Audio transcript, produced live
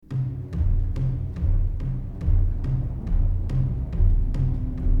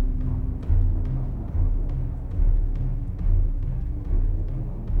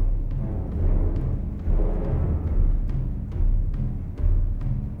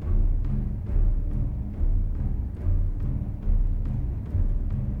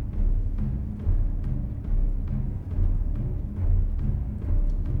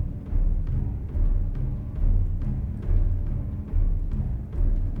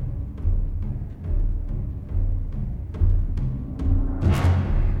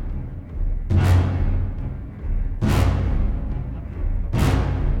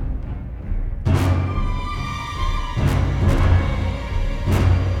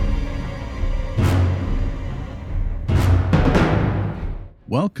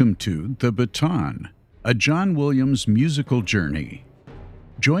Welcome to The Baton, a John Williams musical journey.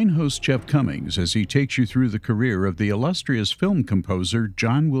 Join host Jeff Commings as he takes you through the career of the illustrious film composer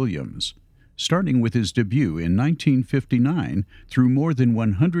John Williams, starting with his debut in 1959 through more than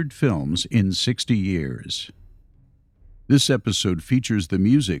 100 films in 60 years. This episode features the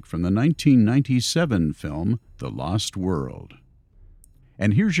music from the 1997 film The Lost World.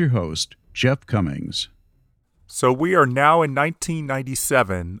 And here's your host, Jeff Commings. So we are now in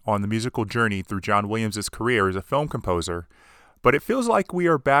 1997 on the musical journey through John Williams' career as a film composer, but it feels like we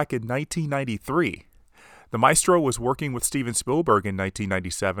are back in 1993. The maestro was working with Steven Spielberg in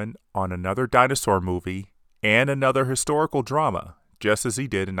 1997 on another dinosaur movie and another historical drama, just as he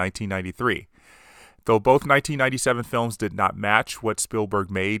did in 1993. Though both 1997 films did not match what Spielberg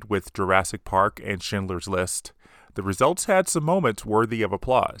made with Jurassic Park and Schindler's List, the results had some moments worthy of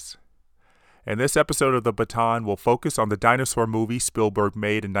applause. And this episode of The Baton will focus on the dinosaur movie Spielberg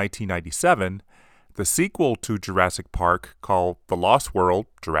made in 1997, the sequel to Jurassic Park called The Lost World,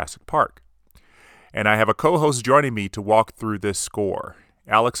 Jurassic Park. And I have a co-host joining me to walk through this score.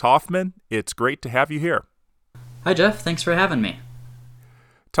 Alex Hoffman, it's great to have you here. Hi Jeff, thanks for having me.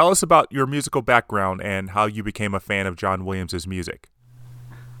 Tell us about your musical background and how you became a fan of John Williams' music.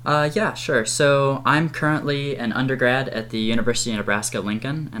 Yeah, sure. So I'm currently an undergrad at the University of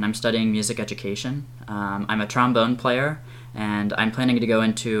Nebraska-Lincoln, and I'm studying music education. I'm a trombone player, and I'm planning to go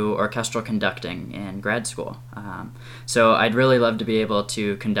into orchestral conducting in grad school. So I'd really love to be able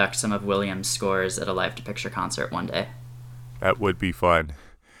to conduct some of Williams' scores at a live-to-picture concert one day. That would be fun.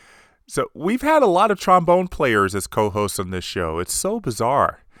 So we've had a lot of trombone players as co-hosts on this show. It's so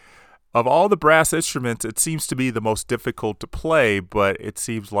bizarre. Of all the brass instruments, it seems to be the most difficult to play, but it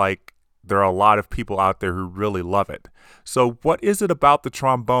seems like there are a lot of people out there who really love it. So what is it about the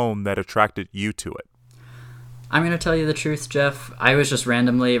trombone that attracted you to it? I'm going to tell you the truth, Jeff. I was just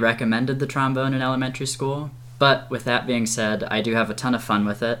randomly recommended the trombone in elementary school. But with that being said, I do have a ton of fun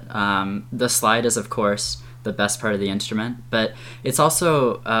with it. The slide is, of course, the best part of the instrument, but it's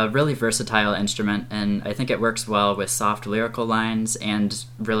also a really versatile instrument, and I think it works well with soft lyrical lines and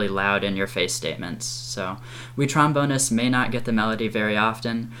really loud in-your-face statements. So we trombonists may not get the melody very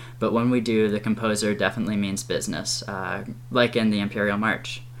often, but when we do, the composer definitely means business, like in the Imperial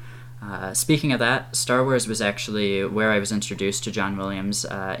March. Speaking of that, Star Wars was actually where I was introduced to John Williams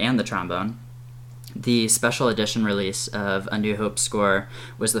and the trombone. The special edition release of A New Hope score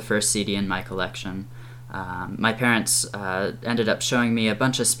was the first CD in my collection. My parents ended up showing me a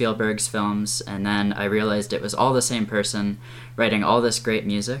bunch of Spielberg's films, and then I realized it was all the same person writing all this great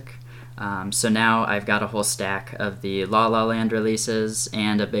music. So now I've got a whole stack of the La La Land releases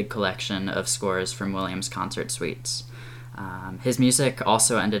and a big collection of scores from Williams' concert suites. His music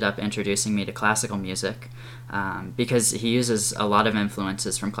also ended up introducing me to classical music because he uses a lot of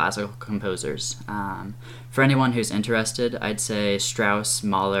influences from classical composers. For anyone who's interested, I'd say Strauss,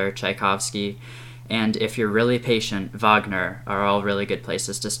 Mahler, Tchaikovsky, and if you're really patient, Wagner are all really good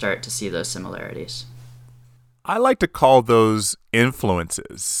places to start to see those similarities. I like to call those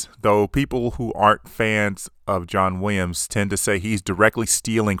influences, though people who aren't fans of John Williams tend to say he's directly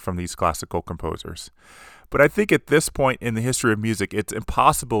stealing from these classical composers. But I think at this point in the history of music, it's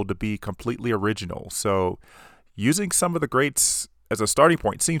impossible to be completely original. So using some of the greats as a starting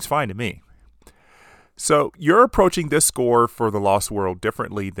point seems fine to me. So you're approaching this score for The Lost World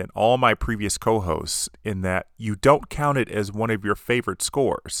differently than all my previous co-hosts in that you don't count it as one of your favorite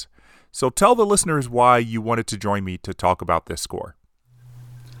scores. So tell the listeners why you wanted to join me to talk about this score.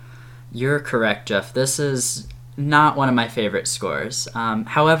 You're correct, Jeff. This is not one of my favorite scores.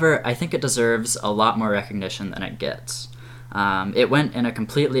 However, I think it deserves a lot more recognition than it gets. It went in a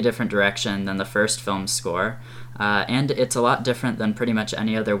completely different direction than the first film's score, and it's a lot different than pretty much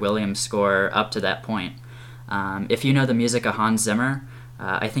any other Williams score up to that point. If you know the music of Hans Zimmer,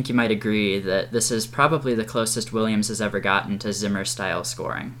 I think you might agree that this is probably the closest Williams has ever gotten to Zimmer-style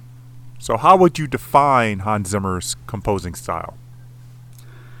scoring. So how would you define Hans Zimmer's composing style?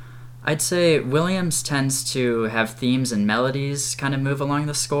 I'd say Williams tends to have themes and melodies kind of move along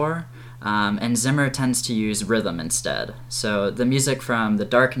the score, and Zimmer tends to use rhythm instead. So the music from The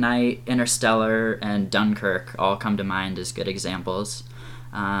Dark Knight, Interstellar, and Dunkirk all come to mind as good examples.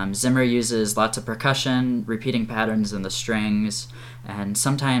 Zimmer uses lots of percussion, repeating patterns in the strings, and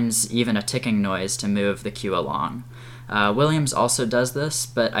sometimes even a ticking noise to move the cue along. Williams also does this,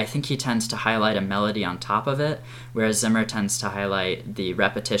 but I think he tends to highlight a melody on top of it, whereas Zimmer tends to highlight the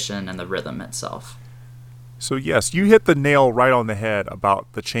repetition and the rhythm itself. So yes, you hit the nail right on the head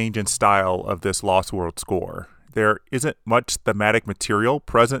about the change in style of this Lost World score. There isn't much thematic material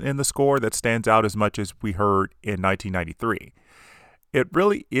present in the score that stands out as much as we heard in 1993. it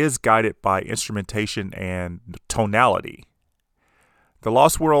really is guided by instrumentation and tonality. The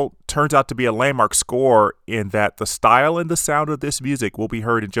Lost World turns out to be a landmark score in that the style and the sound of this music will be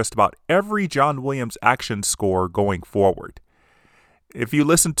heard in just about every John Williams action score going forward. If you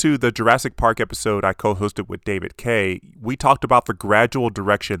listen to the Jurassic Park episode I co-hosted with David Kay, we talked about the gradual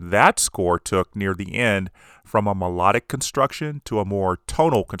direction that score took near the end from a melodic construction to a more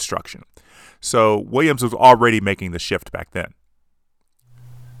tonal construction. So Williams was already making the shift back then.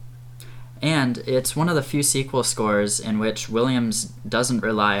 And it's one of the few sequel scores in which Williams doesn't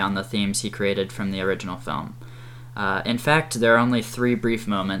rely on the themes he created from the original film. In fact, there are only 3 brief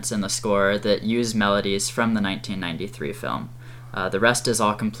moments in the score that use melodies from the 1993 film. The rest is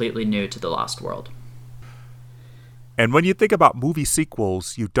all completely new to The Lost World. And when you think about movie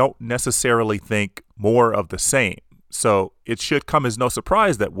sequels, you don't necessarily think more of the same. So it should come as no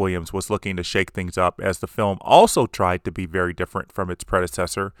surprise that Williams was looking to shake things up, as the film also tried to be very different from its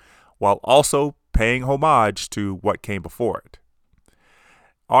predecessor, while also paying homage to what came before it.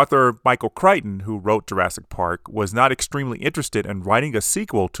 Author Michael Crichton, who wrote Jurassic Park, was not extremely interested in writing a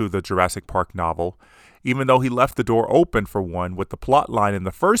sequel to the Jurassic Park novel, even though he left the door open for one with the plot line in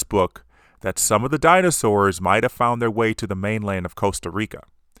the first book that some of the dinosaurs might have found their way to the mainland of Costa Rica.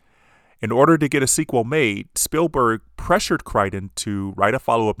 In order to get a sequel made, Spielberg pressured Crichton to write a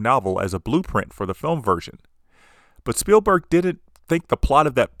follow-up novel as a blueprint for the film version. But Spielberg didn't think the plot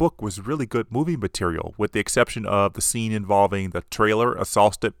of that book was really good movie material, with the exception of the scene involving the trailer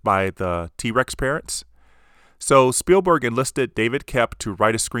assaulted by the T-Rex parents. So Spielberg enlisted David Koepp to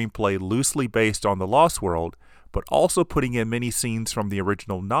write a screenplay loosely based on The Lost World, but also putting in many scenes from the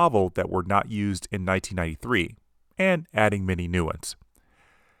original novel that were not used in 1993, and adding many new ones.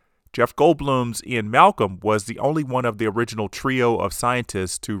 Jeff Goldblum's Ian Malcolm was the only one of the original trio of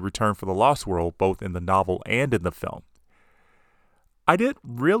scientists to return for The Lost World, both in the novel and in the film. I didn't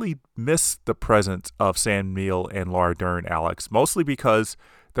really miss the presence of Sam Neill and Laura Dern, Alex, mostly because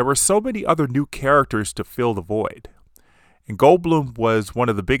there were so many other new characters to fill the void. And Goldblum was one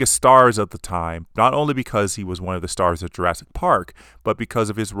of the biggest stars of the time, not only because he was one of the stars of Jurassic Park, but because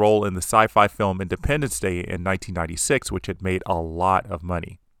of his role in the sci-fi film Independence Day in 1996, which had made a lot of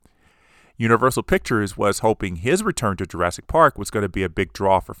money. Universal Pictures was hoping his return to Jurassic Park was going to be a big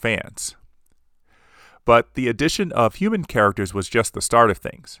draw for fans. But the addition of human characters was just the start of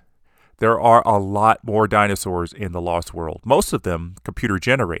things. There are a lot more dinosaurs in The Lost World, most of them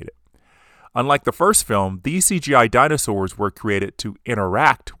computer-generated. Unlike the first film, these CGI dinosaurs were created to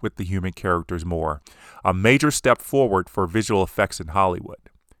interact with the human characters more, a major step forward for visual effects in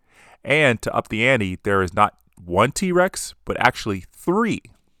Hollywood. And to up the ante, there is not one T-Rex, but actually 3,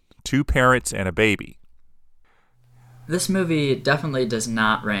 2 parents and a baby. This movie definitely does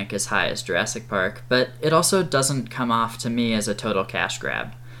not rank as high as Jurassic Park, but it also doesn't come off to me as a total cash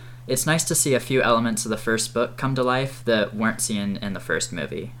grab. It's nice to see a few elements of the first book come to life that weren't seen in the first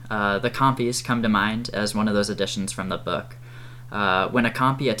movie. The compies come to mind as one of those additions from the book. When a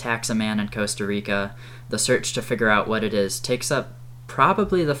compy attacks a man in Costa Rica, the search to figure out what it is takes up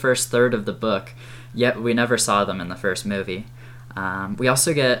probably the first third of the book, yet we never saw them in the first movie. We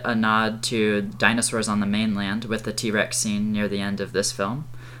also get a nod to dinosaurs on the mainland with the T-Rex scene near the end of this film,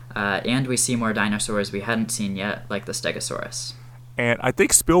 and we see more dinosaurs we hadn't seen yet, like the Stegosaurus. And I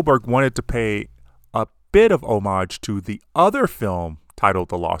think Spielberg wanted to pay a bit of homage to the other film titled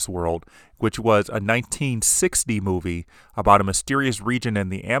The Lost World, which was a 1960 movie about a mysterious region in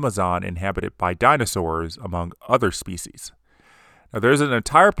the Amazon inhabited by dinosaurs, among other species. Now, there's an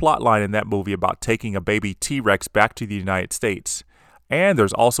entire plot line in that movie about taking a baby T-Rex back to the United States, and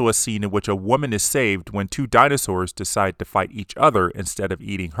there's also a scene in which a woman is saved when 2 dinosaurs decide to fight each other instead of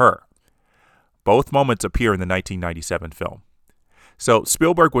eating her. Both moments appear in the 1997 film. So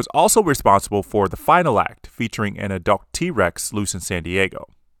Spielberg was also responsible for the final act, featuring an adult T-Rex loose in San Diego.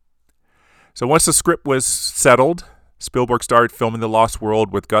 So once the script was settled, Spielberg started filming The Lost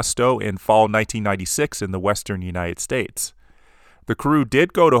World with gusto in fall 1996 in the western United States. The crew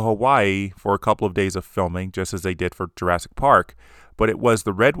did go to Hawaii for a couple of days of filming, just as they did for Jurassic Park, but it was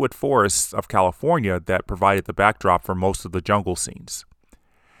the redwood forests of California that provided the backdrop for most of the jungle scenes.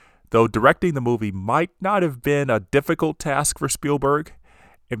 Though directing the movie might not have been a difficult task for Spielberg,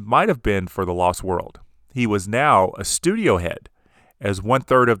 it might have been for The Lost World. He was now a studio head, as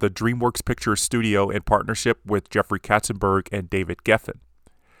 1/3 of the DreamWorks Pictures studio in partnership with Jeffrey Katzenberg and David Geffen.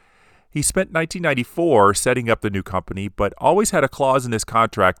 He spent 1994 setting up the new company, but always had a clause in his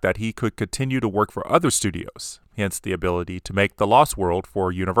contract that he could continue to work for other studios, hence the ability to make The Lost World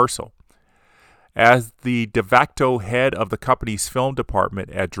for Universal. As the de facto head of the company's film department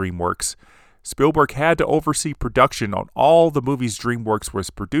at DreamWorks, Spielberg had to oversee production on all the movies DreamWorks was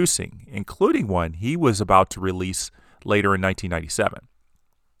producing, including one he was about to release later in 1997.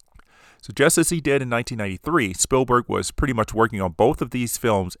 So just as he did in 1993, Spielberg was pretty much working on both of these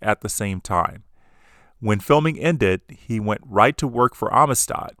films at the same time. When filming ended, he went right to work for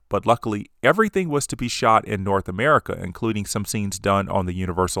Amistad, but luckily everything was to be shot in North America, including some scenes done on the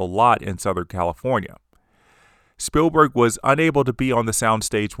Universal lot in Southern California. Spielberg was unable to be on the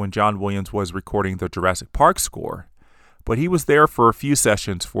soundstage when John Williams was recording the Jurassic Park score, but he was there for a few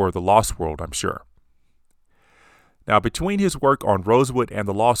sessions for The Lost World, I'm sure. Now, between his work on Rosewood and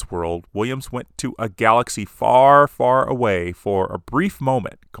The Lost World, Williams went to a galaxy far, far away for a brief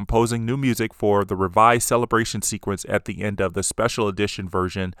moment, composing new music for the revised celebration sequence at the end of the special edition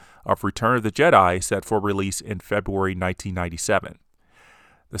version of Return of the Jedi set for release in February 1997.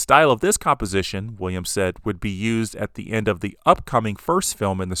 The style of this composition, Williams said, would be used at the end of the upcoming first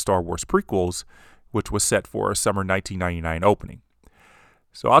film in the Star Wars prequels, which was set for a summer 1999 opening.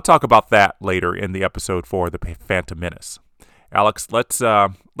 So I'll talk about that later in the episode for The Phantom Menace. Alex, let's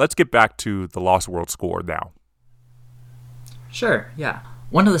get back to the Lost World score now. Sure, yeah.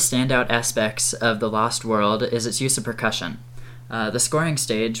 One of the standout aspects of The Lost World is its use of percussion. The scoring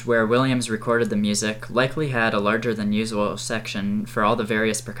stage, where Williams recorded the music, likely had a larger than usual section for all the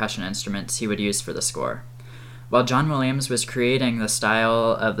various percussion instruments he would use for the score. While John Williams was creating the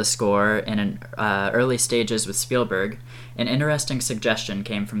style of the score in early stages with Spielberg, an interesting suggestion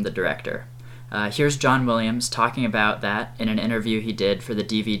came from the director. Here's John Williams talking about that in an interview he did for the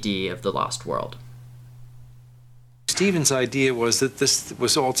DVD of The Lost World. Stephen's idea was that this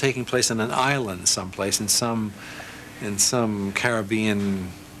was all taking place on an island someplace in some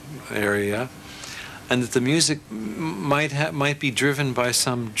Caribbean area, and that the music might be driven by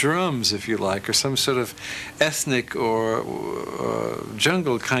some drums, if you like, or some sort of ethnic or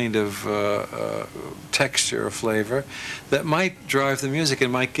jungle kind of texture or flavor that might drive the music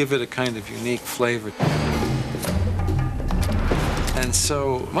and might give it a kind of unique flavor. And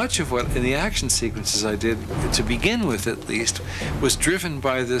so much of what in the action sequences I did, to begin with at least, was driven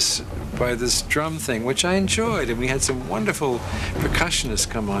by this drum thing, which I enjoyed. And we had some wonderful percussionists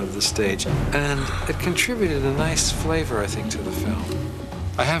come onto the stage. And it contributed a nice flavor, I think, to the film.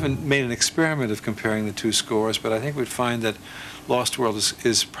 I haven't made an experiment of comparing the two scores, but I think we'd find that Lost World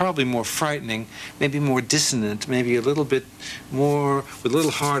is probably more frightening, maybe more dissonant, maybe a little bit more, with a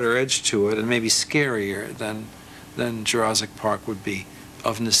little harder edge to it, and maybe scarier than Jurassic Park would be,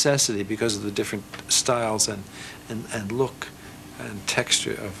 of necessity, because of the different styles and look and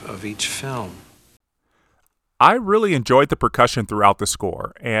texture of each film. I really enjoyed the percussion throughout the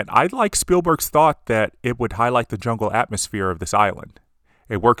score, and I like Spielberg's thought that it would highlight the jungle atmosphere of this island.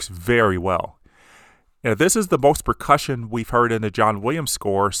 It works very well. Now, this is the most percussion we've heard in a John Williams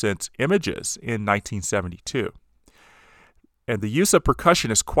score since Images in 1972. And the use of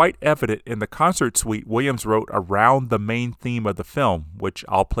percussion is quite evident in the concert suite Williams wrote around the main theme of the film, which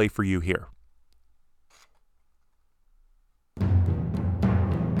I'll play for you here.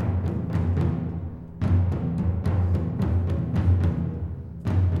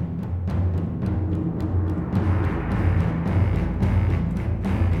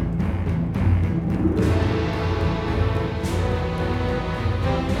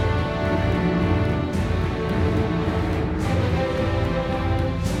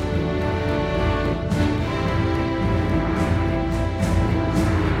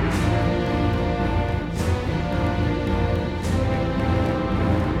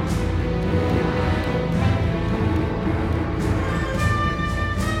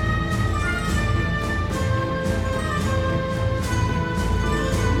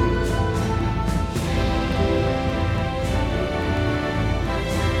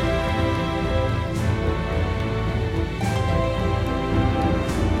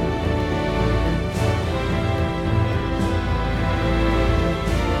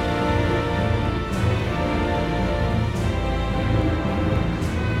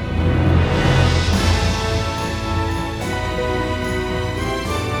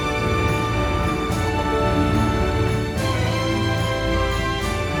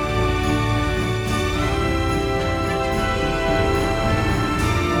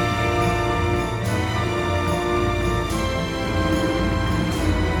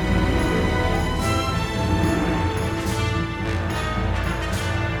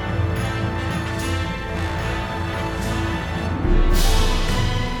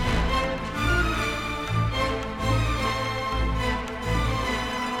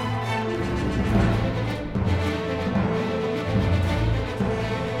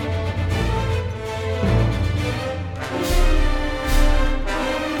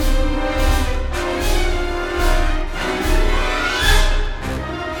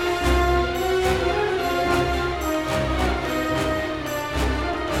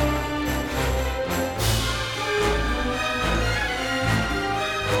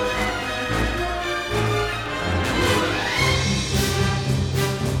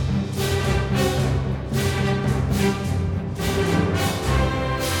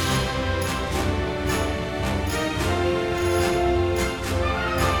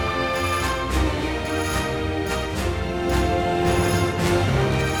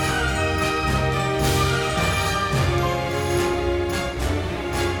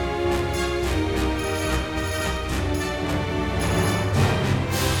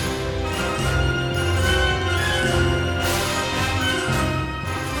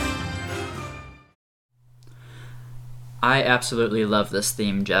 I absolutely love this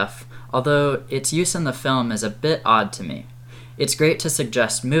theme, Jeff, although its use in the film is a bit odd to me. It's great to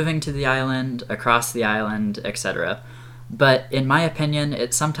suggest moving to the island, across the island, etc., but in my opinion,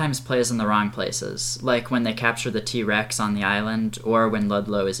 it sometimes plays in the wrong places, like when they capture the T-Rex on the island or when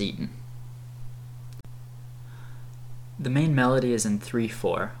Ludlow is eaten. The main melody is in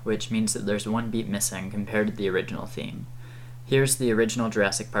 3/4, which means that there's one beat missing compared to the original theme. Here's the original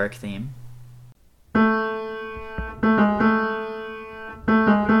Jurassic Park theme.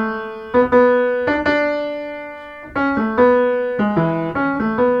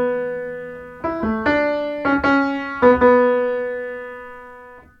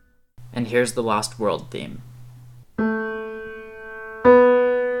 And here's the Lost World theme.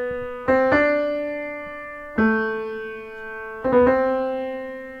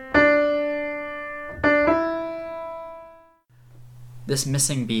 This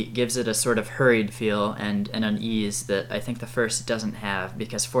missing beat gives it a sort of hurried feel and an unease that I think the first doesn't have,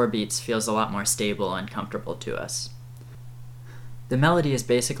 because 4 beats feels a lot more stable and comfortable to us. The melody is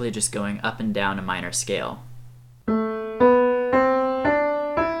basically just going up and down a minor scale.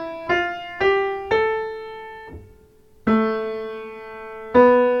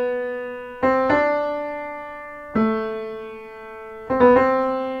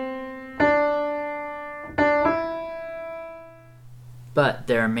 But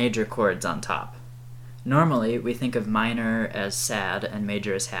there are major chords on top. Normally, we think of minor as sad and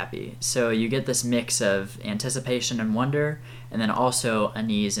major as happy, so you get this mix of anticipation and wonder, and then also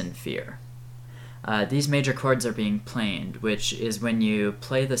unease and fear. These major chords are being planed, which is when you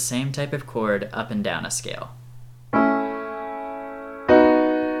play the same type of chord up and down a scale.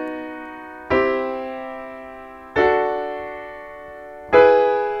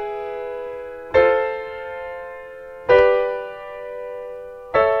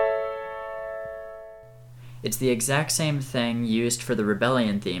 It's the exact same thing used for the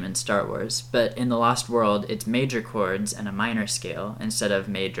Rebellion theme in Star Wars, but in The Lost World, it's major chords and a minor scale instead of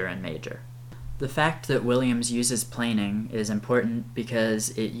major and major. The fact that Williams uses planing is important because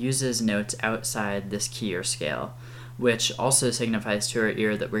it uses notes outside this key or scale, which also signifies to our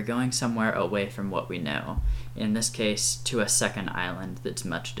ear that we're going somewhere away from what we know, in this case, to a second island that's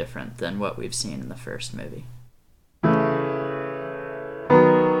much different than what we've seen in the first movie.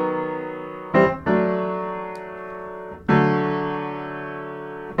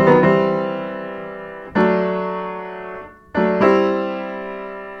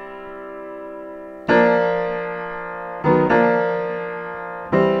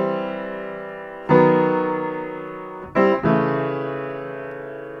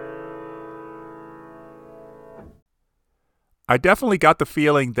 I definitely got the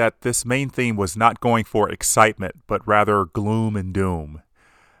feeling that this main theme was not going for excitement, but rather gloom and doom.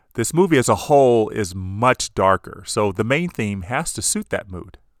 This movie as a whole is much darker, so the main theme has to suit that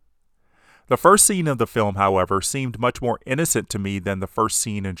mood. The first scene of the film, however, seemed much more innocent to me than the first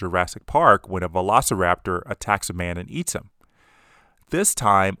scene in Jurassic Park when a velociraptor attacks a man and eats him. This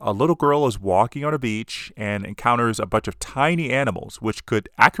time, a little girl is walking on a beach and encounters a bunch of tiny animals, which could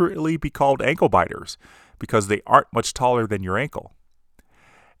accurately be called ankle biters, because they aren't much taller than your ankle.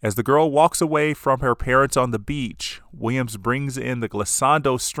 As the girl walks away from her parents on the beach, Williams brings in the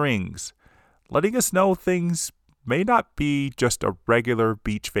glissando strings, letting us know things may not be just a regular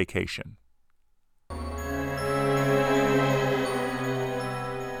beach vacation.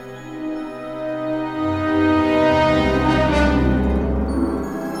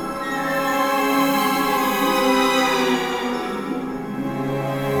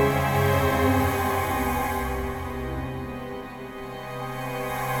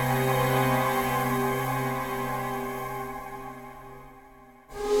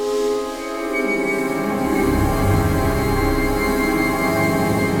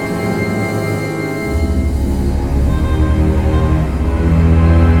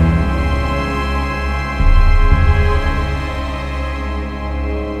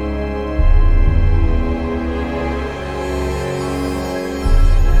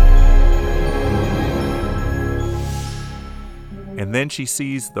 And then she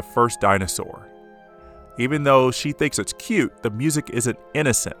sees the first dinosaur. Even though she thinks it's cute, the music isn't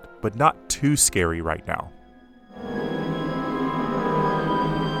innocent, but not too scary right now.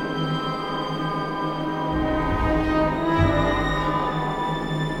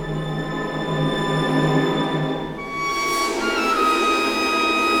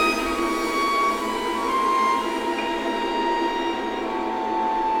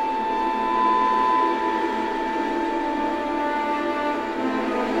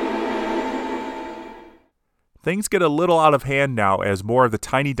 Things get a little out of hand now as more of the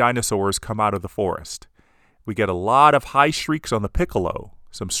tiny dinosaurs come out of the forest. We get a lot of high shrieks on the piccolo,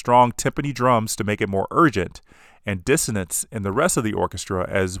 some strong timpani drums to make it more urgent, and dissonance in the rest of the orchestra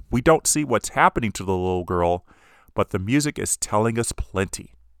as we don't see what's happening to the little girl, but the music is telling us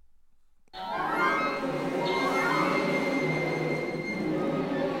plenty.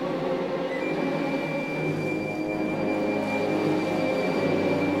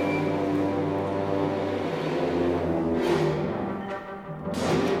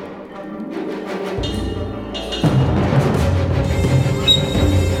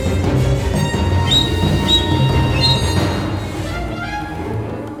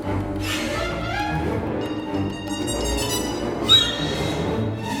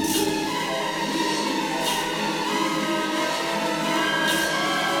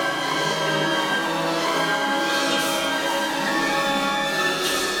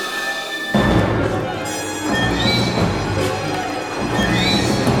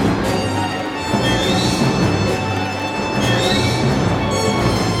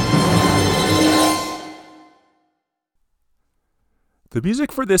 The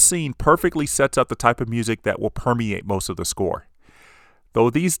music for this scene perfectly sets up the type of music that will permeate most of the score. Though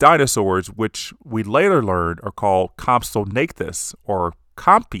these dinosaurs, which we later learned are called compsognathus or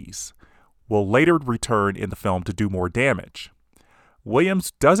compies, will later return in the film to do more damage,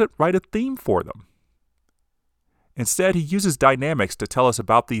 Williams doesn't write a theme for them. Instead, he uses dynamics to tell us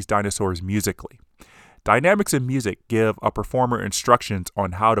about these dinosaurs musically. Dynamics in music give a performer instructions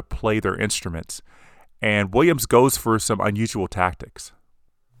on how to play their instruments, and Williams goes for some unusual tactics.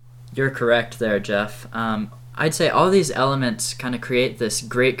 You're correct there, Jeff. I'd say all these elements kind of create this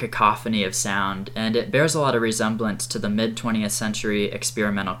great cacophony of sound, and it bears a lot of resemblance to the mid-20th century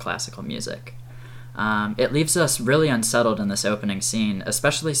experimental classical music. It leaves us really unsettled in this opening scene,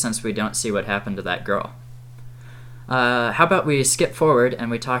 especially since we don't see what happened to that girl. How about we skip forward and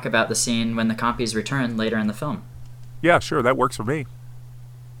we talk about the scene when the compies return later in the film? Yeah, sure, that works for me.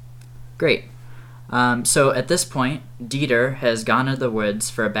 Great. So at this point, Dieter has gone into the woods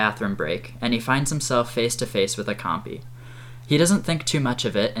for a bathroom break, and he finds himself face to face with a compy. He doesn't think too much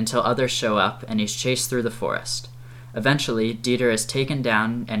of it until others show up, and he's chased through the forest. Eventually, Dieter is taken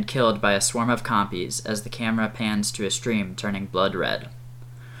down and killed by a swarm of compies as the camera pans to a stream turning blood red.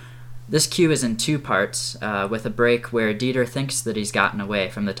 This cue is in two parts, with a break where Dieter thinks that he's gotten away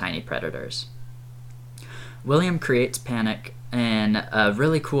from the tiny predators. William creates panic in a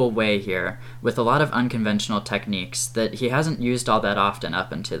really cool way here, with a lot of unconventional techniques that he hasn't used all that often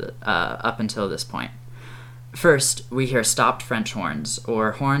up until this point. First, we hear stopped French horns,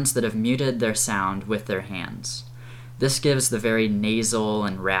 or horns that have muted their sound with their hands. This gives the very nasal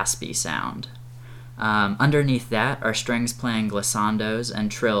and raspy sound. Underneath that are strings playing glissandos and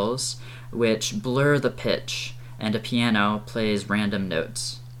trills, which blur the pitch, and a piano plays random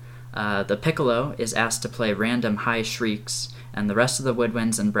notes. The piccolo is asked to play random high shrieks, and the rest of the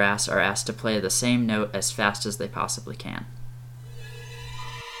woodwinds and brass are asked to play the same note as fast as they possibly can.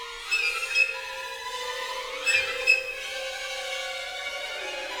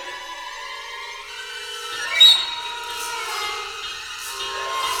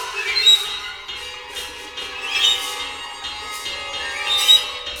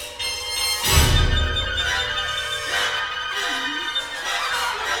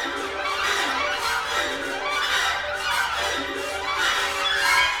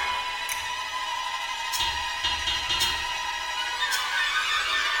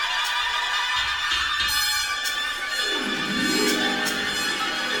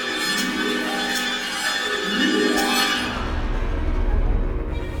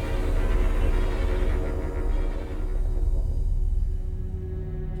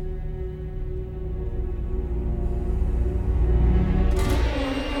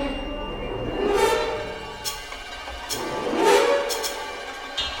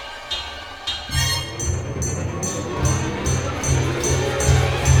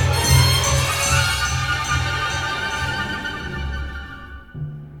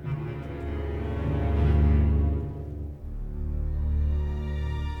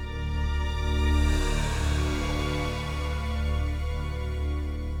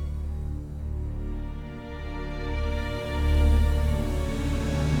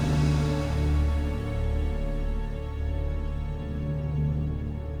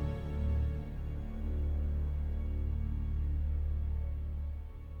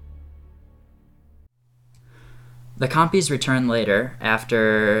 The compies return later,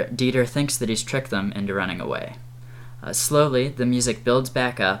 after Dieter thinks that he's tricked them into running away. Slowly, the music builds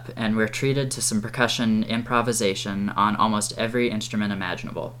back up, and we're treated to some percussion improvisation on almost every instrument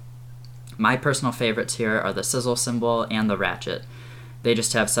imaginable. My personal favorites here are the sizzle cymbal and the ratchet. They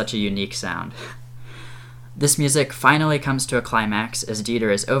just have such a unique sound. This music finally comes to a climax as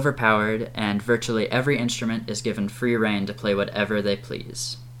Dieter is overpowered and virtually every instrument is given free rein to play whatever they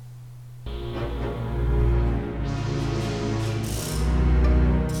please.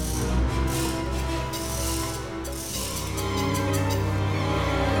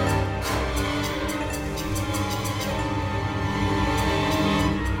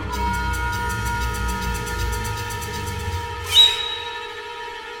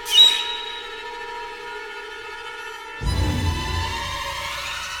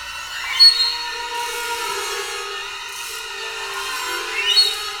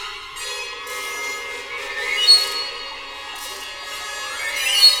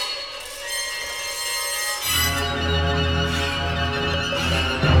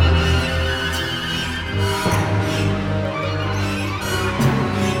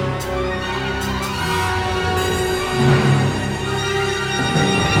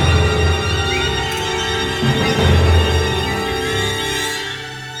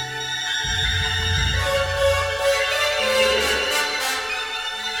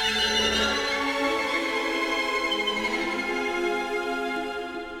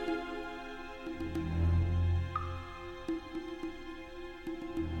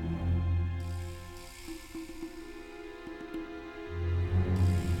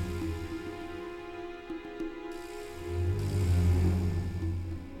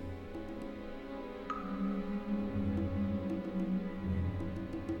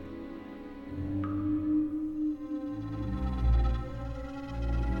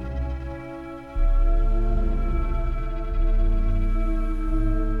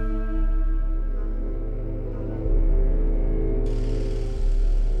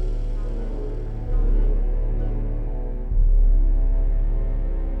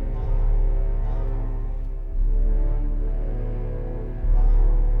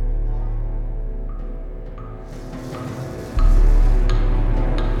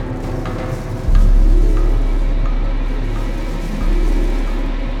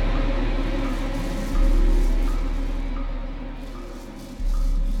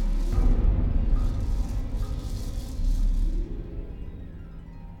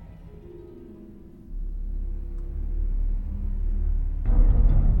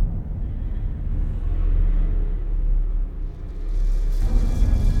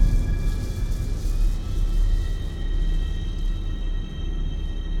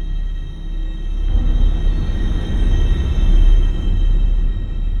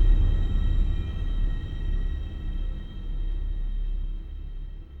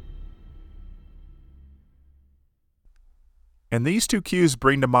 And these two cues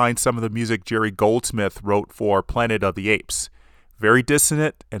bring to mind some of the music Jerry Goldsmith wrote for Planet of the Apes. Very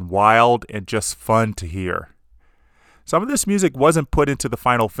dissonant and wild and just fun to hear. Some of this music wasn't put into the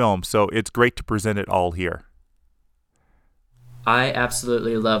final film, so it's great to present it all here. I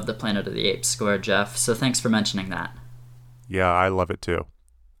absolutely love the Planet of the Apes score, Jeff, so thanks for mentioning that. Yeah, I love it too.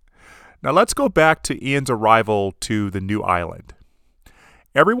 Now let's go back to Ian's arrival to the new island.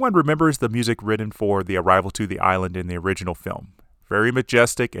 Everyone remembers the music written for the arrival to the island in the original film. Very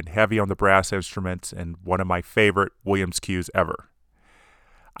majestic and heavy on the brass instruments, and one of my favorite Williams cues ever.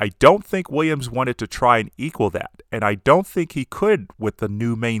 I don't think Williams wanted to try and equal that, and I don't think he could with the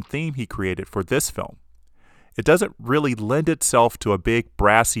new main theme he created for this film. It doesn't really lend itself to a big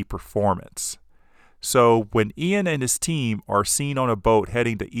brassy performance. So when Ian and his team are seen on a boat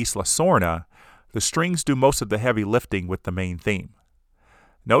heading to Isla Sorna, the strings do most of the heavy lifting with the main theme.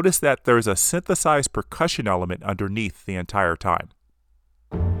 Notice that there's a synthesized percussion element underneath the entire time.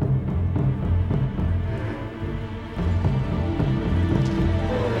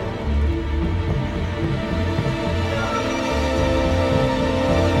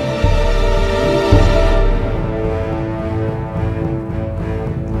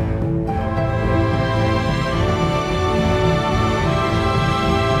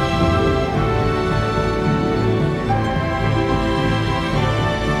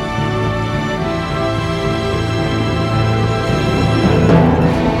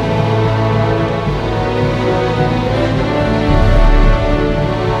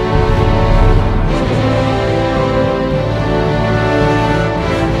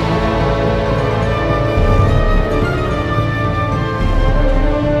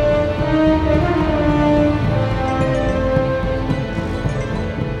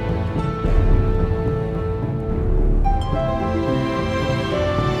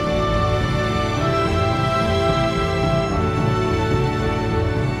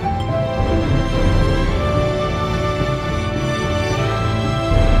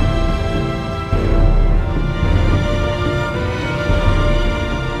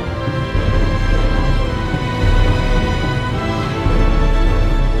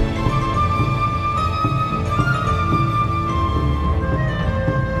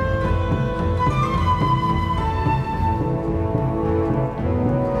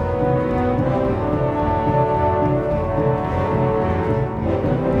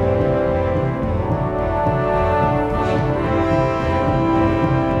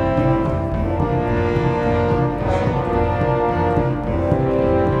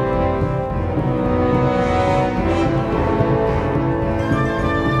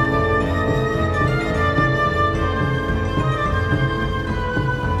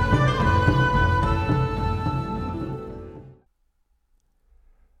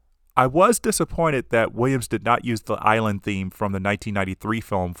 I was disappointed that Williams did not use the island theme from the 1993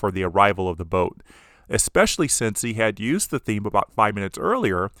 film for the arrival of the boat, especially since he had used the theme about 5 minutes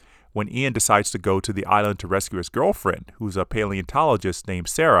earlier when Ian decides to go to the island to rescue his girlfriend, who's a paleontologist named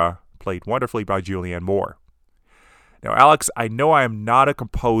Sarah, played wonderfully by Julianne Moore. Now, Alex, I know I am not a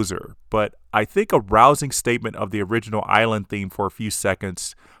composer, but I think a rousing statement of the original island theme for a few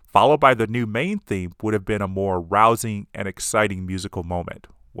seconds, followed by the new main theme, would have been a more rousing and exciting musical moment.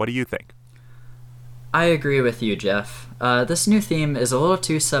 What do you think? I agree with you, Jeff. This new theme is a little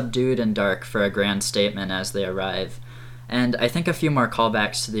too subdued and dark for a grand statement as they arrive, and I think a few more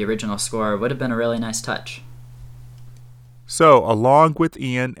callbacks to the original score would have been a really nice touch. So, along with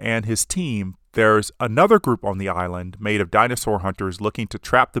Ian and his team, there's another group on the island made of dinosaur hunters looking to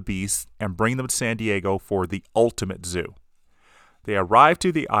trap the beasts and bring them to San Diego for the ultimate zoo. They arrive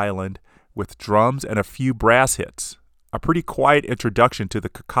to the island with drums and a few brass hits, a pretty quiet introduction to the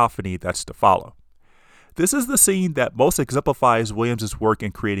cacophony that's to follow. This is the scene that most exemplifies Williams' work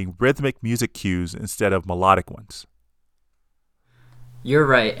in creating rhythmic music cues instead of melodic ones. You're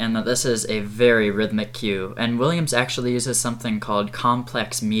right in that this is a very rhythmic cue, and Williams actually uses something called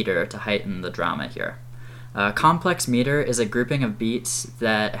complex meter to heighten the drama here. Complex meter is a grouping of beats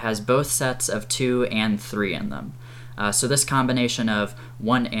that has both sets of 2 and 3 in them. So this combination of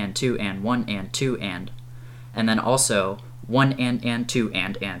 1 and 2 and 1 and 2 and then also 1 and 2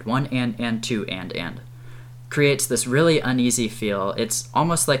 and 1 and 2 and creates this really uneasy feel. It's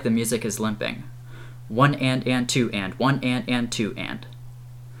almost like the music is limping. 1 and 2 and 1 and 2 and.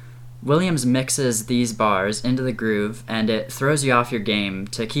 Williams mixes these bars into the groove, and it throws you off your game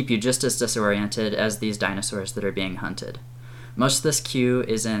to keep you just as disoriented as these dinosaurs that are being hunted. Most of this cue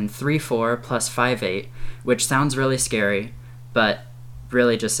is in 3/4 plus 5/8, which sounds really scary, but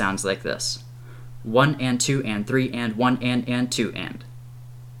really just sounds like this. 1 and 2 and 3 and 1 and 2 and.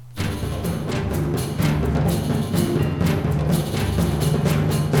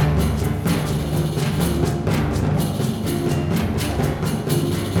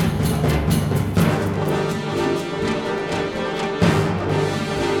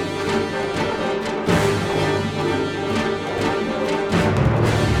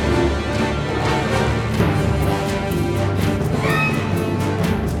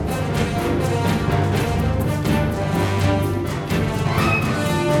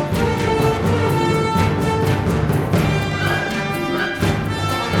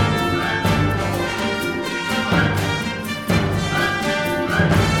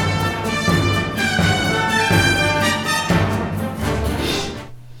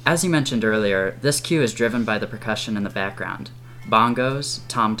 As you mentioned earlier, this cue is driven by the percussion in the background. Bongos,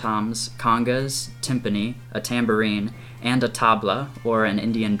 tom-toms, congas, timpani, a tambourine, and a tabla, or an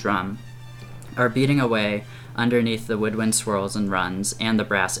Indian drum, are beating away underneath the woodwind swirls and runs and the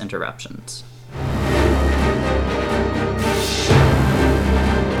brass interruptions.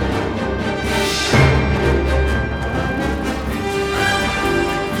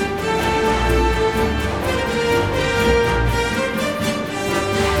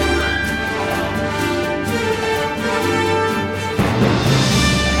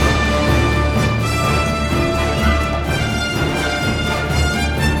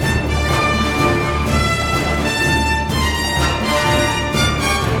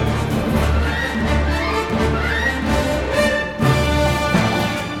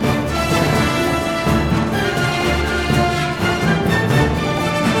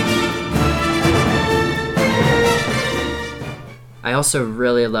 I also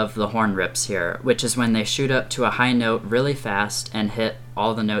really love the horn rips here, which is when they shoot up to a high note really fast and hit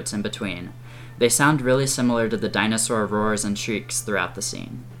all the notes in between. They sound really similar to the dinosaur roars and shrieks throughout the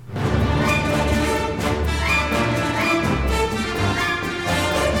scene.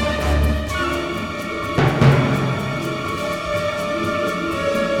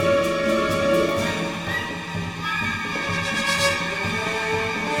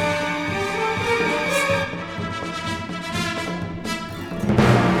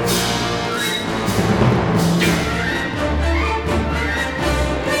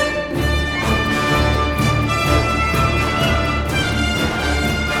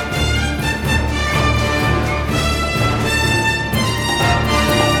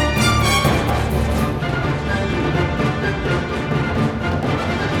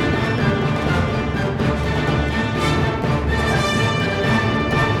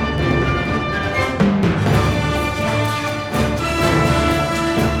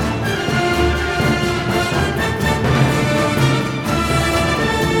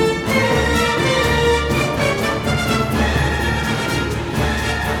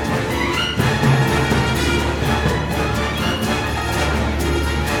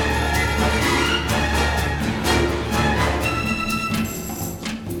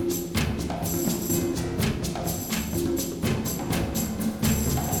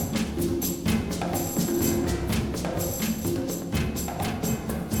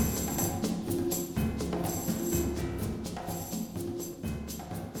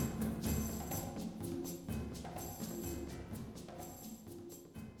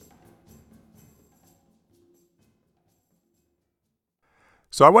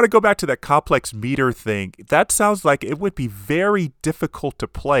 So I want to go back to that complex meter thing. That sounds like it would be very difficult to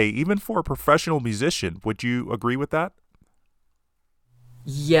play, even for a professional musician. Would you agree with that?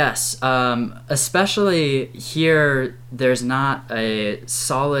 Yes, especially here, there's not a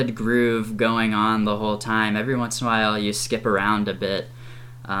solid groove going on the whole time. Every once in a while, you skip around a bit.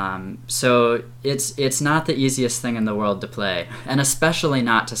 So it's not the easiest thing in the world to play, and especially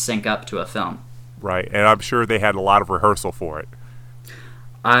not to sync up to a film. Right, and I'm sure they had a lot of rehearsal for it.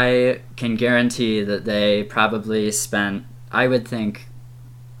 I can guarantee that they probably spent, I would think,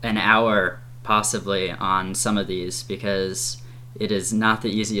 an hour possibly on some of these, because it is not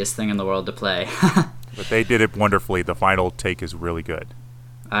the easiest thing in the world to play. But they did it wonderfully. The final take is really good.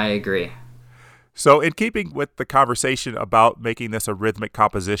 I agree. So in keeping with the conversation about making this a rhythmic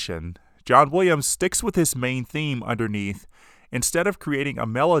composition, John Williams sticks with his main theme underneath instead of creating a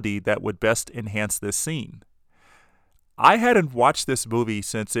melody that would best enhance this scene. I hadn't watched this movie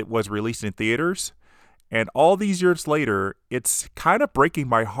since it was released in theaters, and all these years later, it's kind of breaking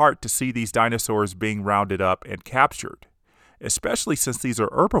my heart to see these dinosaurs being rounded up and captured, especially since these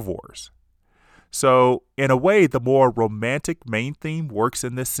are herbivores. So, in a way, the more romantic main theme works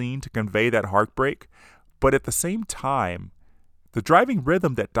in this scene to convey that heartbreak, but at the same time, the driving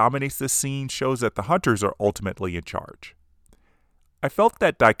rhythm that dominates this scene shows that the hunters are ultimately in charge. I felt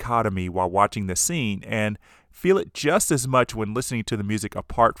that dichotomy while watching the scene and feel it just as much when listening to the music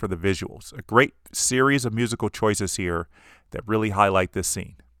apart from the visuals. A great series of musical choices here that really highlight this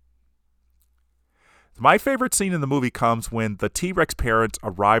scene. My favorite scene in the movie comes when the T-Rex parents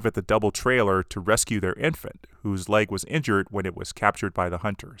arrive at the double trailer to rescue their infant, whose leg was injured when it was captured by the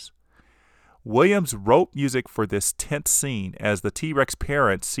hunters. Williams wrote music for this tense scene as the T-Rex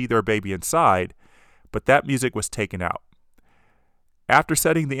parents see their baby inside, but that music was taken out. After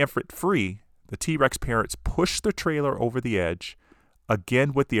setting the infant free, the T-Rex parents push the trailer over the edge,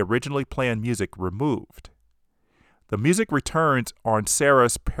 again with the originally planned music removed. The music returns on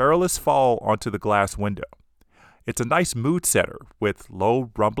Sarah's perilous fall onto the glass window. It's a nice mood setter with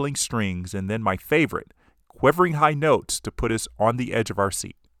low rumbling strings and then my favorite, quivering high notes to put us on the edge of our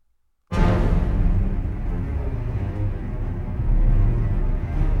seat.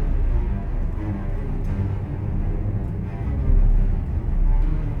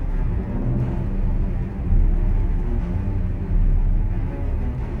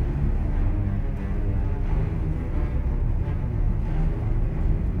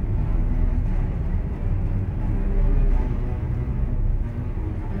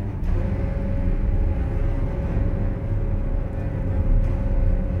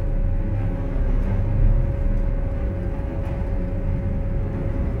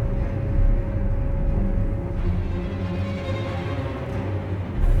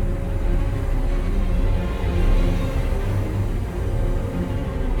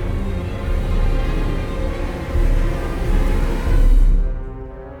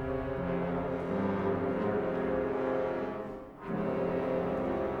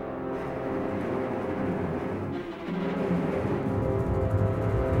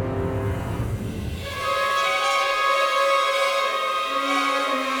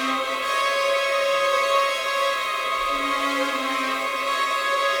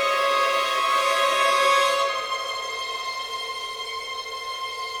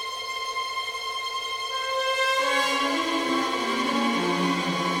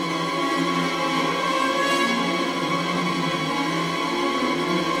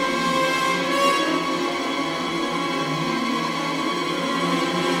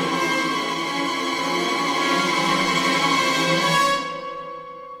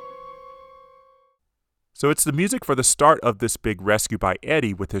 So it's the music for the start of this big rescue by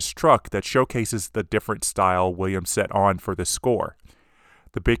Eddie with his truck that showcases the different style Williams set on for this score.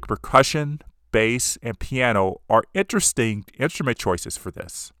 The big percussion, bass, and piano are interesting instrument choices for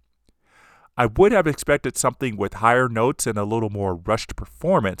this. I would have expected something with higher notes and a little more rushed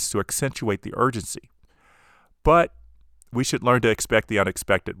performance to accentuate the urgency. But we should learn to expect the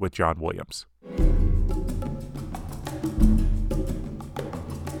unexpected with John Williams.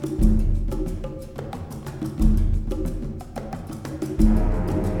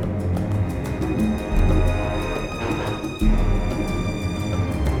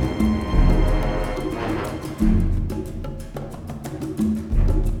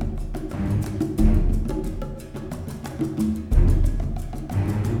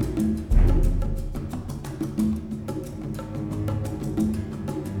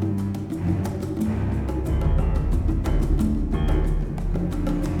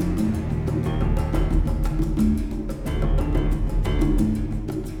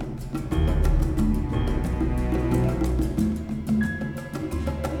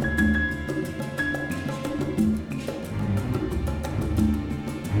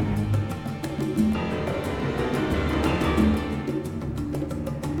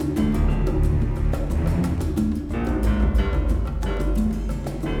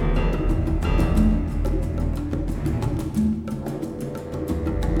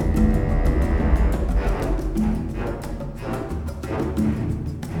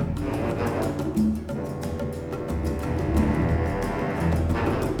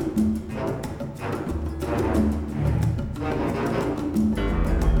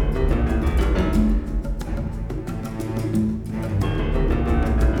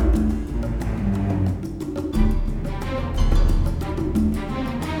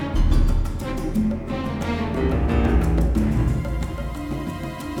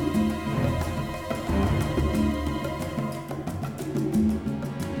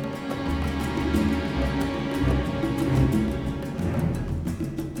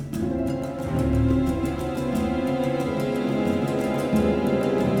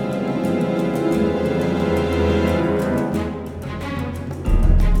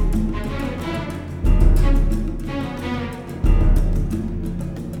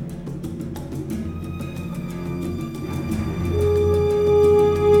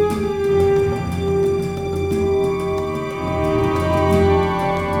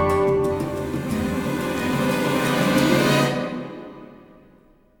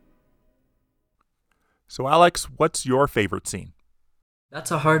 So, Alex, what's your favorite scene?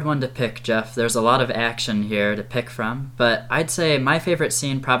 That's a hard one to pick, Jeff. There's a lot of action here to pick from, but I'd say my favorite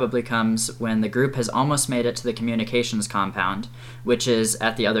scene probably comes when the group has almost made it to the communications compound, which is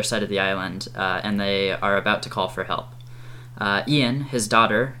at the other side of the island, and they are about to call for help. Ian, his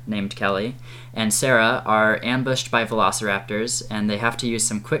daughter, named Kelly, and Sarah are ambushed by velociraptors, and they have to use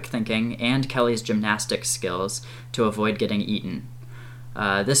some quick thinking and Kelly's gymnastics skills to avoid getting eaten.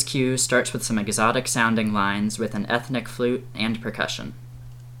 This cue starts with some exotic-sounding lines with an ethnic flute and percussion.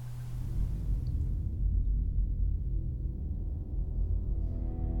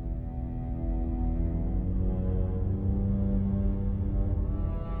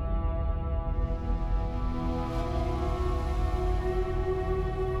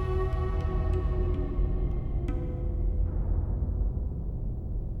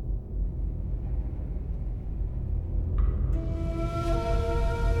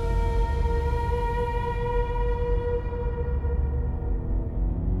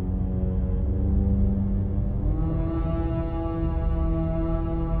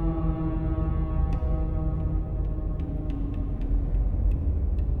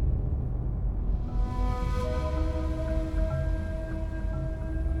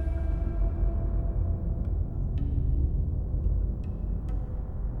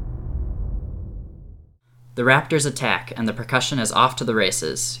 The raptors attack, and the percussion is off to the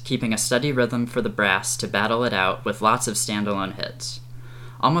races, keeping a steady rhythm for the brass to battle it out with lots of standalone hits.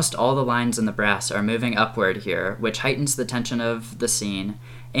 Almost all the lines in the brass are moving upward here, which heightens the tension of the scene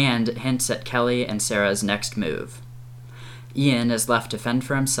and hints at Kelly and Sarah's next move. Ian is left to fend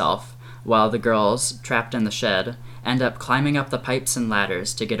for himself, while the girls, trapped in the shed, end up climbing up the pipes and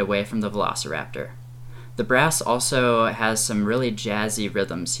ladders to get away from the velociraptor. The brass also has some really jazzy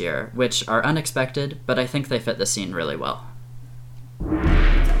rhythms here, which are unexpected, but I think they fit the scene really well.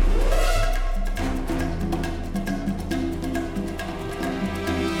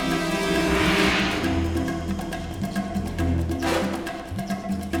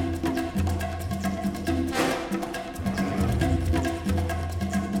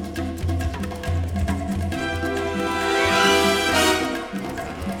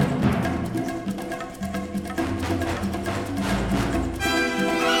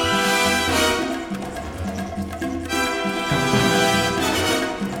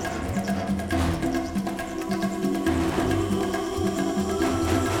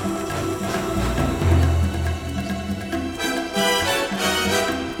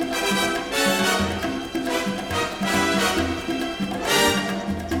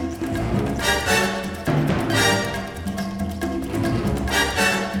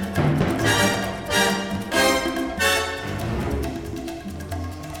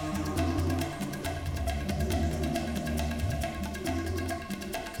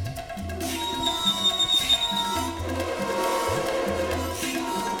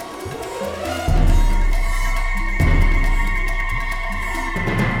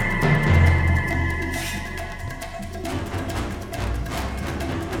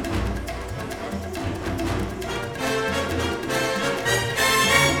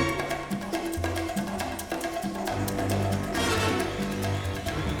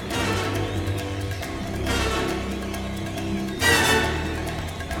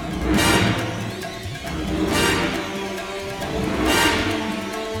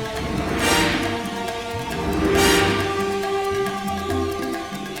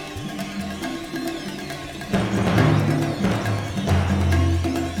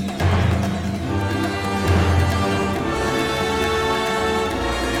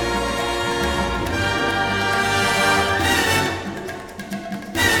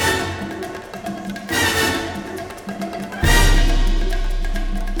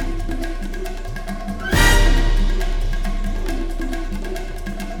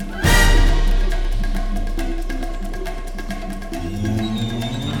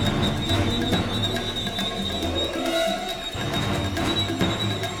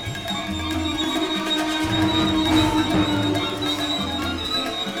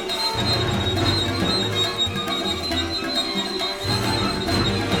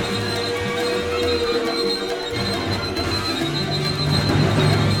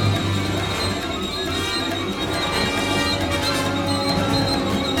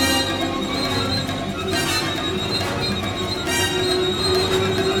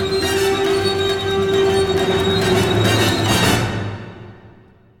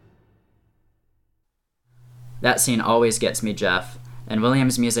 That scene always gets me, Jeff, and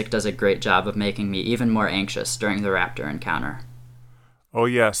Williams' music does a great job of making me even more anxious during the raptor encounter. Oh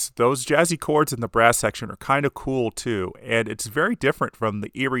yes, those jazzy chords in the brass section are kind of cool too, and it's very different from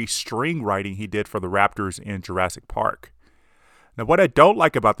the eerie string writing he did for the Raptors in Jurassic Park. Now, what I don't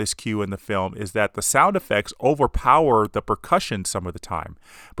like about this cue in the film is that the sound effects overpower the percussion some of the time,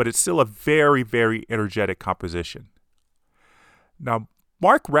 but it's still a very, very energetic composition. Now,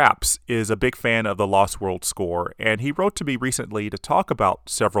 Mark Rapps is a big fan of the Lost World score, and he wrote to me recently to talk about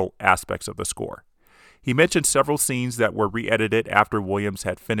several aspects of the score. He mentioned several scenes that were re-edited after Williams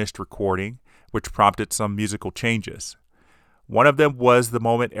had finished recording, which prompted some musical changes. One of them was the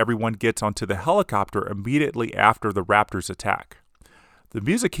moment everyone gets onto the helicopter immediately after the Raptors attack. The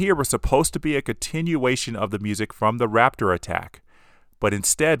music here was supposed to be a continuation of the music from the Raptor attack, but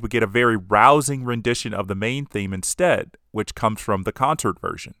instead we get a very rousing rendition of the main theme instead, which comes from the concert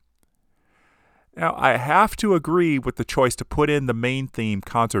version. Now, I have to agree with the choice to put in the main theme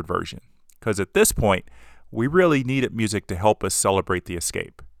concert version, because at this point, we really needed music to help us celebrate the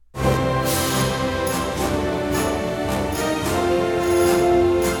escape.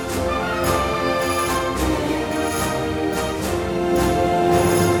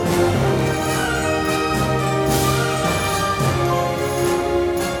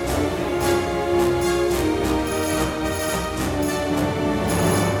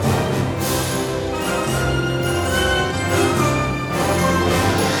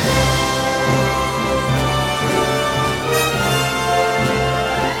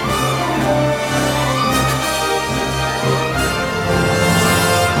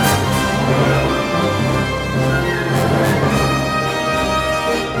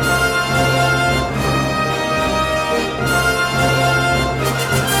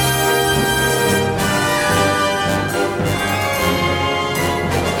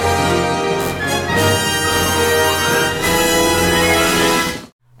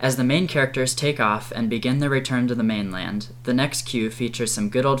 As the main characters take off and begin their return to the mainland, the next cue features some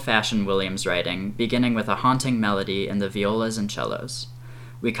good old-fashioned Williams writing, beginning with a haunting melody in the violas and cellos.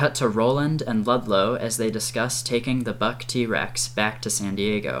 We cut to Roland and Ludlow as they discuss taking the Buck T-Rex back to San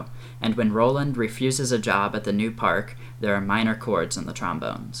Diego, and when Roland refuses a job at the new park, there are minor chords in the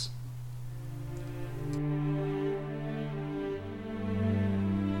trombones.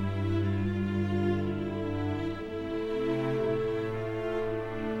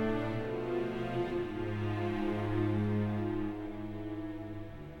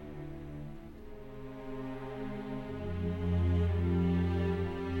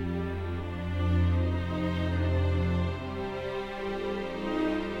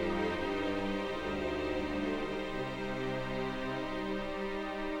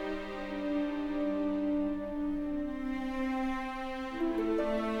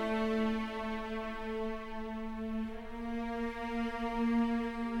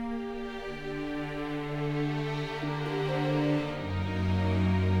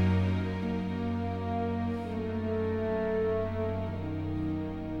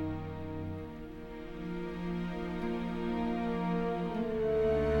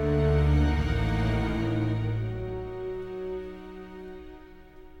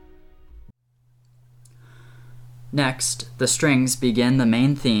 Next, the strings begin the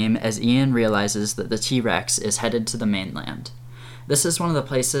main theme as Ian realizes that the T-Rex is headed to the mainland. This is one of the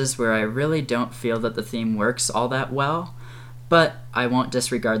places where I really don't feel that the theme works all that well, but I won't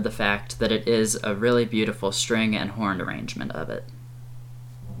disregard the fact that it is a really beautiful string and horn arrangement of it.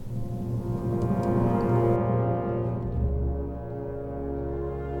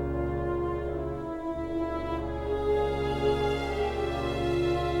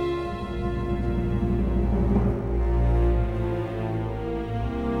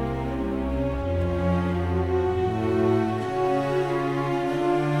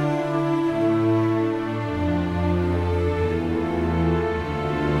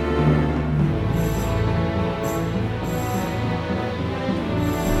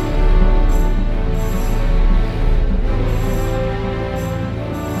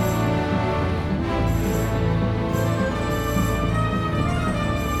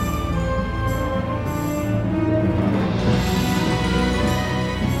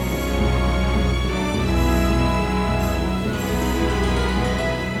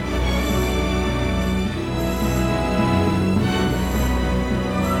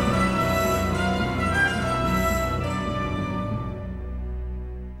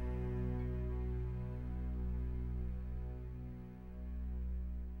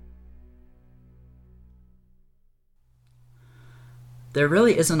 There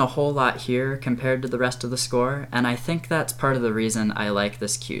really isn't a whole lot here compared to the rest of the score, and I think that's part of the reason I like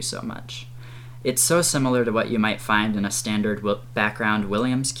this cue so much. It's so similar to what you might find in a standard background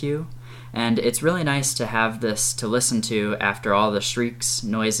Williams cue, And it's really nice to have this to listen to after all the shrieks,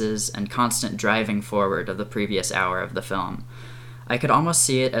 noises, and constant driving forward of the previous hour of the film. I could almost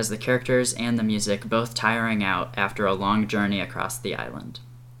see it as the characters and the music both tiring out after a long journey across the island.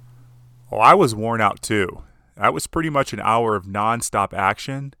 Well, I was worn out too. That was pretty much an hour of non-stop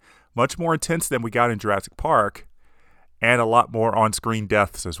action, much more intense than we got in Jurassic Park, and a lot more on-screen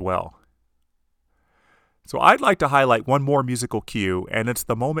deaths as well. So I'd like to highlight one more musical cue, and it's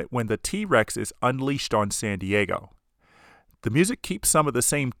the moment when the T-Rex is unleashed on San Diego. The music keeps some of the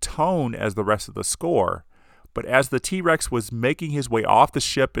same tone as the rest of the score, but as the T-Rex was making his way off the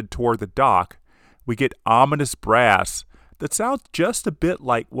ship and toward the dock, we get ominous brass that sounds just a bit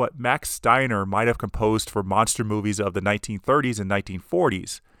like what Max Steiner might have composed for monster movies of the 1930s and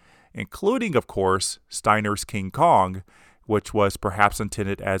 1940s, including, of course, Steiner's King Kong, which was perhaps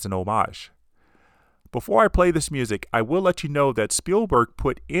intended as an homage. Before I play this music, I will let you know that Spielberg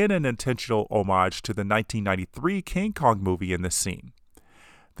put in an intentional homage to the 1993 King Kong movie in this scene.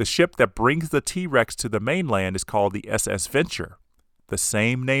 The ship that brings the T-Rex to the mainland is called the SS Venture, the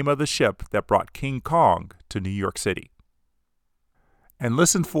same name of the ship that brought King Kong to New York City. And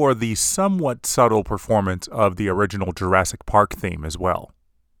listen for the somewhat subtle performance of the original Jurassic Park theme as well.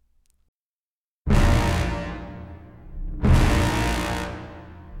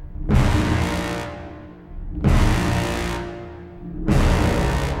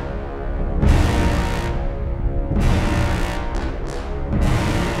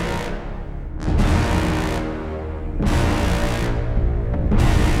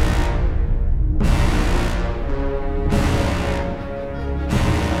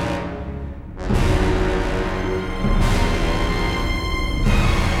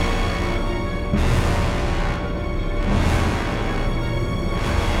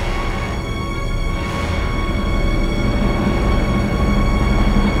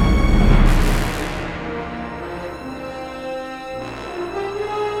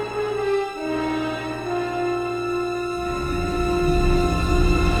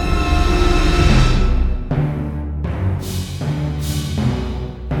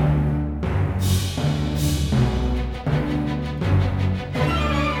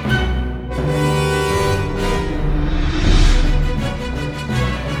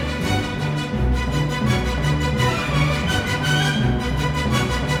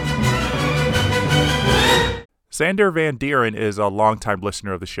 Sander Van Dieren is a longtime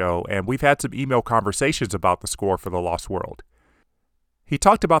listener of the show, and we've had some email conversations about the score for The Lost World. He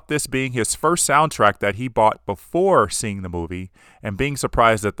talked about this being his first soundtrack that he bought before seeing the movie and being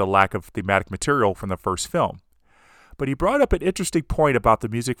surprised at the lack of thematic material from the first film. But he brought up an interesting point about the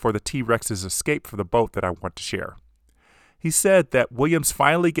music for the T-Rex's escape from the boat that I want to share. He said that Williams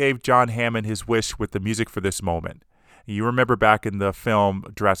finally gave John Hammond his wish with the music for this moment. You remember back in the film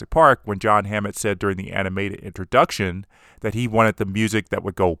Jurassic Park when John Hammond said during the animated introduction that he wanted the music that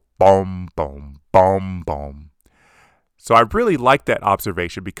would go boom, boom, boom, boom. So I really like that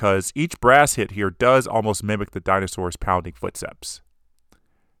observation because each brass hit here does almost mimic the dinosaurs' pounding footsteps.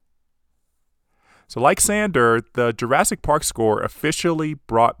 So like Sander, the Jurassic Park score officially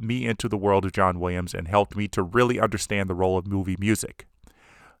brought me into the world of John Williams and helped me to really understand the role of movie music.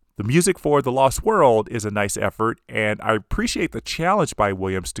 The music for The Lost World is a nice effort, and I appreciate the challenge by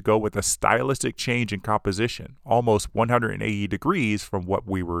Williams to go with a stylistic change in composition, almost 180 degrees from what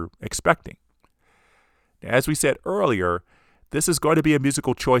we were expecting. As we said earlier, this is going to be a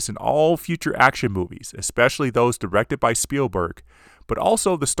musical choice in all future action movies, especially those directed by Spielberg, but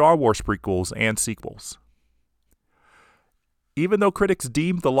also the Star Wars prequels and sequels. Even though critics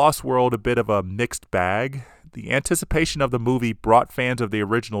deemed The Lost World a bit of a mixed bag, the anticipation of the movie brought fans of the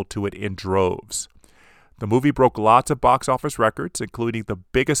original to it in droves. The movie broke lots of box office records, including the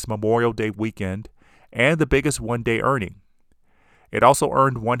biggest Memorial Day weekend and the biggest one-day earning. It also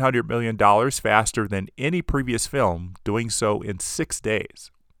earned $100 million faster than any previous film, doing so in 6 days.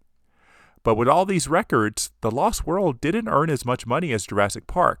 But with all these records, The Lost World didn't earn as much money as Jurassic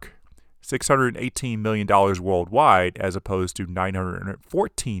Park, $618 million worldwide as opposed to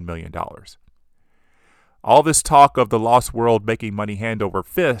 $914 million. All this talk of The Lost World making money hand over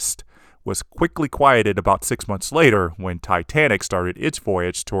fist was quickly quieted about 6 months later when Titanic started its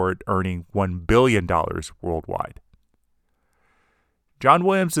voyage toward earning $1 billion worldwide. John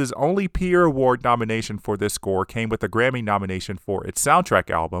Williams' only Peer Award nomination for this score came with a Grammy nomination for its soundtrack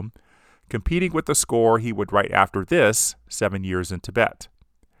album, competing with the score he would write after this, 7 Years in Tibet.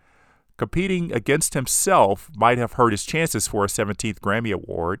 Competing against himself might have hurt his chances for a 17th Grammy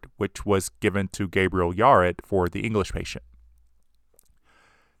Award, which was given to Gabriel Yared for The English Patient.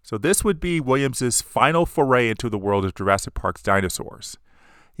 So this would be Williams' final foray into the world of Jurassic Park's dinosaurs.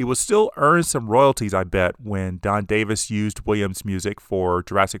 He will still earn some royalties, I bet, when Don Davis used Williams' music for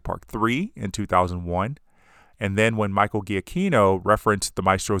Jurassic Park 3 in 2001, and then when Michael Giacchino referenced the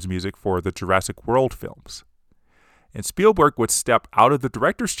maestro's music for the Jurassic World films. And Spielberg would step out of the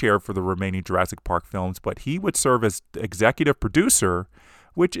director's chair for the remaining Jurassic Park films, but he would serve as executive producer,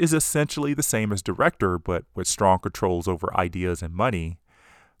 which is essentially the same as director, but with strong controls over ideas and money,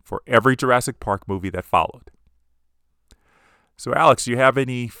 for every Jurassic Park movie that followed. So, Alex, do you have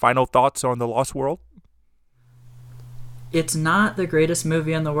any final thoughts on The Lost World? It's not the greatest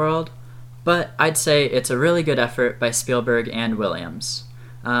movie in the world, but I'd say it's a really good effort by Spielberg and Williams.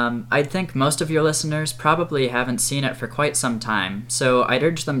 I think most of your listeners probably haven't seen it for quite some time, so I'd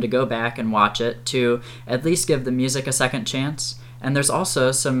urge them to go back and watch it to at least give the music a second chance. And there's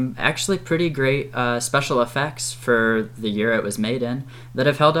also some actually pretty great special effects for the year it was made in that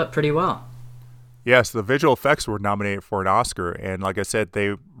have held up pretty well. Yes, the visual effects were nominated for an Oscar, and like I said,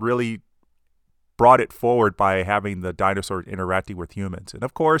 they really brought it forward by having the dinosaurs interacting with humans. And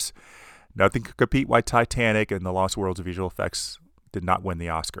of course, nothing could compete with Titanic, and The Lost World's visual effects did not win the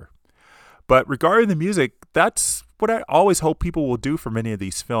Oscar. But regarding the music, that's what I always hope people will do for many of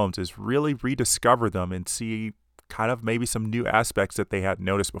these films, is really rediscover them and see kind of maybe some new aspects that they hadn't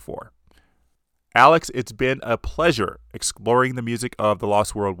noticed before. Alex, it's been a pleasure exploring the music of The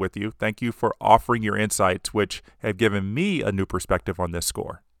Lost World with you. Thank you for offering your insights, which have given me a new perspective on this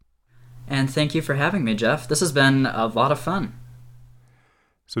score. And thank you for having me, Jeff. This has been a lot of fun.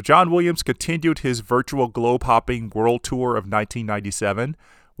 So John Williams continued his virtual globe-hopping world tour of 1997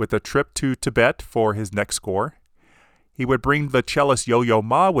 with a trip to Tibet for his next score. He would bring the cellist Yo-Yo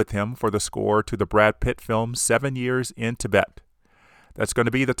Ma with him for the score to the Brad Pitt film 7 Years in Tibet. That's going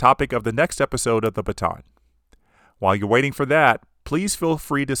to be the topic of the next episode of The Baton. While you're waiting for that, please feel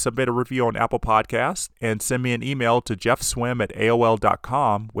free to submit a review on Apple Podcasts and send me an email to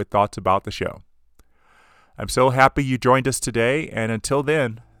jeffswim@aol.com with thoughts about the show. I'm so happy you joined us today, and until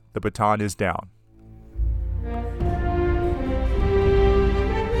then, the baton is down.